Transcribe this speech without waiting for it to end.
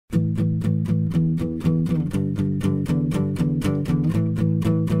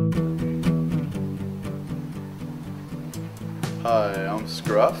Hi, I'm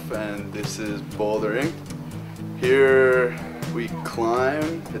Scruff and this is Bouldering. Here we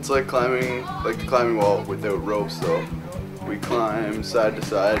climb. It's like a climbing wall without ropes though. We climb side to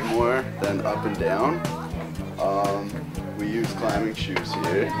side more than up and down. We use climbing shoes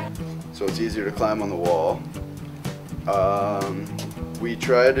here, so it's easier to climb on the wall. We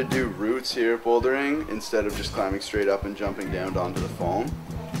try to do routes here at Bouldering instead of just climbing straight up and jumping down onto the foam.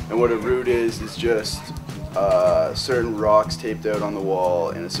 And what a route is just certain rocks taped out on the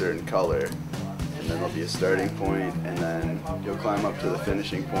wall in a certain color, and then there'll be a starting point, and then you'll climb up to the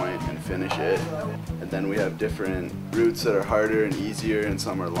finishing point and finish it. And then we have different routes that are harder and easier, and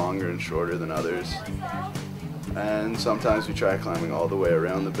some are longer and shorter than others. And sometimes we try climbing all the way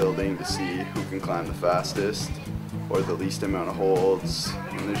around the building to see who can climb the fastest or the least amount of holds.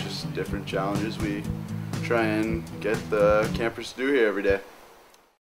 And there's just different challenges we try and get the campers to do here every day.